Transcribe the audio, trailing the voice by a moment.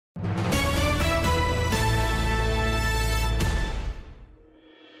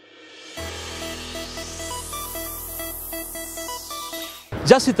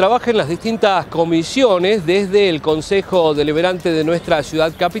Ya se trabaja en las distintas comisiones desde el Consejo Deliberante de nuestra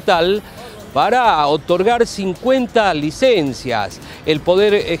ciudad capital para otorgar 50 licencias. El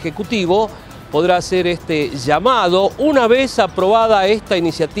Poder Ejecutivo podrá hacer este llamado una vez aprobada esta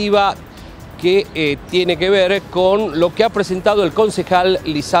iniciativa que tiene que ver con lo que ha presentado el concejal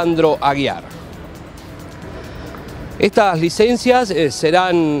Lisandro Aguiar. Estas licencias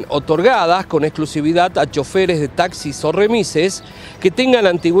serán otorgadas con exclusividad a choferes de taxis o remises que tengan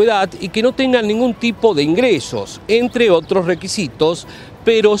antigüedad y que no tengan ningún tipo de ingresos, entre otros requisitos,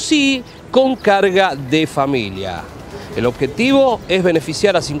 pero sí con carga de familia. El objetivo es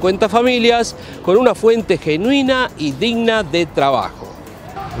beneficiar a 50 familias con una fuente genuina y digna de trabajo.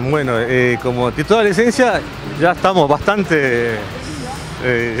 Bueno, como titular de licencia ya estamos bastante,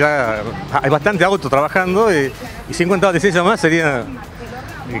 ya hay bastante auto trabajando y 50 licencias más sería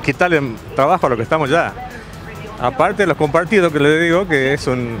quitarle trabajo a lo que estamos ya. Aparte de los compartidos que les digo que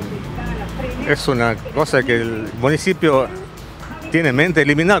es una cosa que el municipio tiene en mente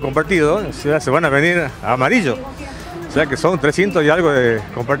eliminar el compartido, se van a venir a amarillo. O sea que son 300 y algo de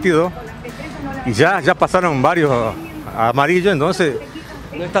compartidos y ya pasaron varios a amarillo, entonces...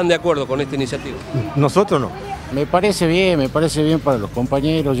 ¿No están de acuerdo con esta iniciativa? Nosotros no. Me parece bien para los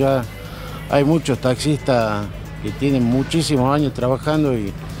compañeros. Ya hay muchos taxistas que tienen muchísimos años trabajando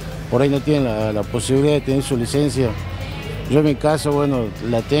y por ahí no tienen la posibilidad de tener su licencia. Yo en mi caso, bueno,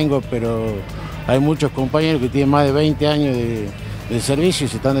 la tengo, pero hay muchos compañeros que tienen más de 20 años de servicio y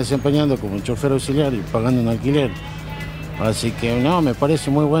se están desempeñando como chofer auxiliar y pagando un alquiler. Así que no, me parece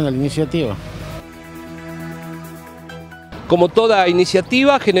muy buena la iniciativa. Como toda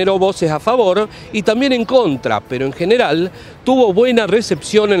iniciativa, generó voces a favor y también en contra, pero en general tuvo buena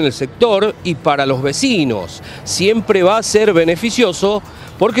recepción en el sector y para los vecinos. Siempre va a ser beneficioso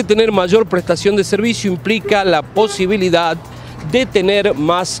porque tener mayor prestación de servicio implica la posibilidad de tener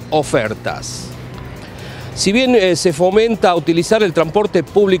más ofertas. Si bien se fomenta utilizar el transporte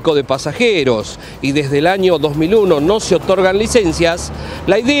público de pasajeros y desde el año 2001 no se otorgan licencias,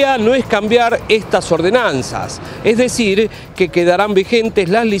 la idea no es cambiar estas ordenanzas, es decir, que quedarán vigentes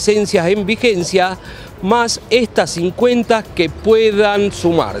las licencias en vigencia más estas 50 que puedan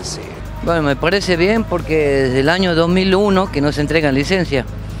sumarse. Bueno, me parece bien porque desde el año 2001 que no se entregan licencias.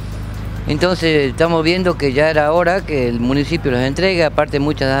 Entonces estamos viendo que ya era hora que el municipio las entregue, aparte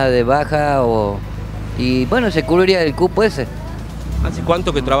muchas dadas de baja y bueno, se cubriría el cupo ese. ¿Hace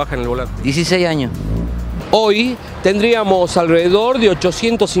cuánto que trabaja en el volante? 16 años. Hoy tendríamos alrededor de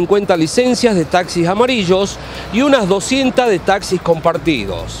 850 licencias de taxis amarillos y unas 200 de taxis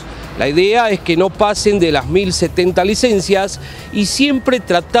compartidos. La idea es que no pasen de las 1070 licencias y siempre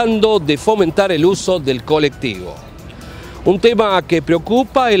tratando de fomentar el uso del colectivo. Un tema que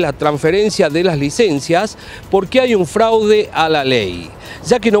preocupa es la transferencia de las licencias porque hay un fraude a la ley,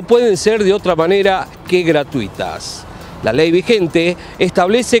 ya que no pueden ser de otra manera que gratuitas. La ley vigente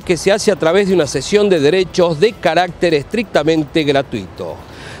establece que se hace a través de una cesión de derechos de carácter estrictamente gratuito.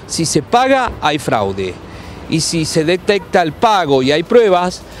 Si se paga, hay fraude. Y si se detecta el pago y hay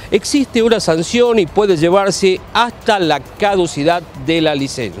pruebas, existe una sanción y puede llevarse hasta la caducidad de la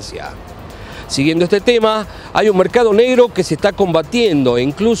licencia. Siguiendo este tema, hay un mercado negro que se está combatiendo e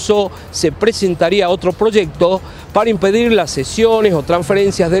incluso se presentaría otro proyecto para impedir las cesiones o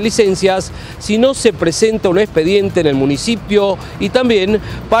transferencias de licencias si no se presenta un expediente en el municipio y también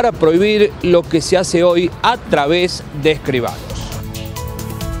para prohibir lo que se hace hoy a través de escribanos.